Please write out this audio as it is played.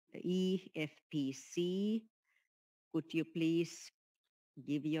EFPC. Could you please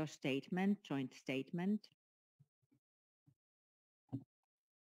give your statement, joint statement?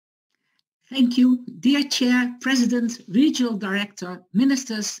 Thank you, dear Chair, President, Regional Director,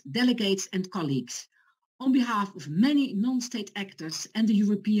 Ministers, delegates and colleagues. On behalf of many non-state actors and the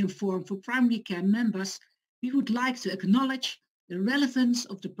European Forum for Primary Care members, we would like to acknowledge the relevance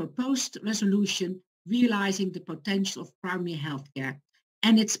of the proposed resolution realizing the potential of primary healthcare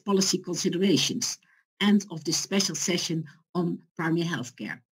and its policy considerations, and of this special session on primary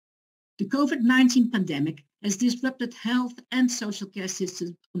healthcare. The COVID-19 pandemic has disrupted health and social care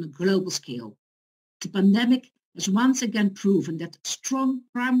systems on a global scale. The pandemic has once again proven that strong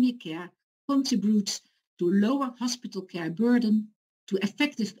primary care contributes to lower hospital care burden, to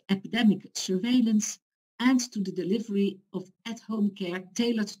effective epidemic surveillance, and to the delivery of at-home care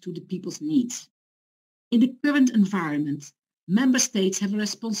tailored to the people's needs. In the current environment, member states have a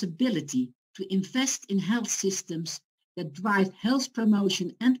responsibility to invest in health systems that drive health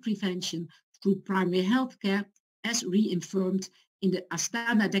promotion and prevention through primary health care, as reaffirmed in the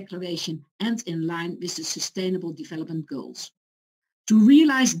Astana Declaration and in line with the Sustainable Development Goals. To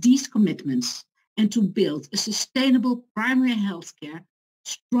realize these commitments and to build a sustainable primary health care,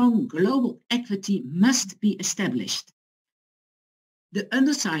 strong global equity must be established. The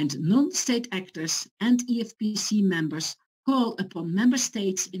undersigned non-state actors and EFPC members call upon member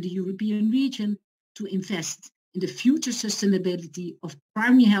states in the European region to invest in the future sustainability of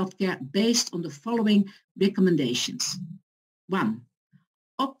primary healthcare based on the following recommendations. 1.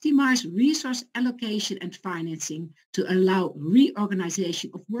 Optimize resource allocation and financing to allow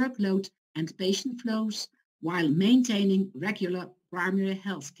reorganization of workload and patient flows while maintaining regular primary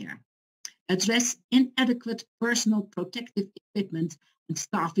healthcare. Address inadequate personal protective equipment and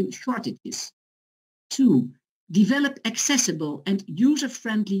staffing shortages. 2. Develop accessible and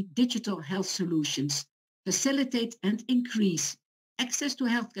user-friendly digital health solutions, facilitate and increase access to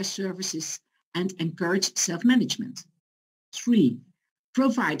healthcare services, and encourage self-management. 3.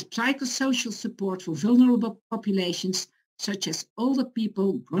 Provide psychosocial support for vulnerable populations such as older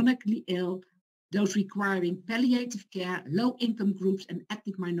people, chronically ill, those requiring palliative care, low-income groups and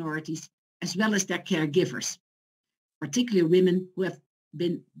ethnic minorities, as well as their caregivers, particularly women who have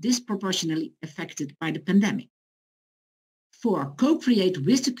been disproportionately affected by the pandemic. 4. Co-create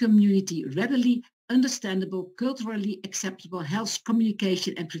with the community readily understandable, culturally acceptable health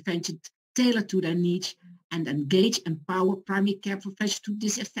communication and prevention tailored to their needs, and engage and empower primary care professionals to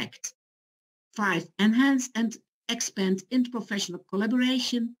this effect. 5. Enhance and expand interprofessional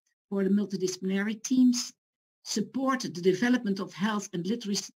collaboration for the multidisciplinary teams. Support the development of health and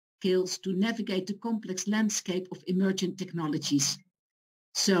literacy skills to navigate the complex landscape of emerging technologies,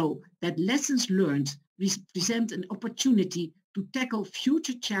 so that lessons learned present an opportunity to tackle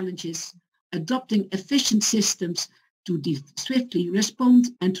future challenges, adopting efficient systems to swiftly respond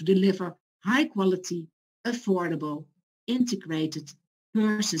and to deliver high quality, affordable, integrated,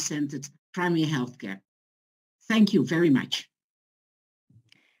 person-centered primary healthcare. Thank you very much.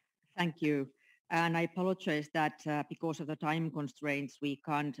 Thank you. And I apologize that because of the time constraints, we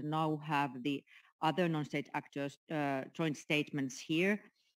can't now have the other non-state actors' joint statements here.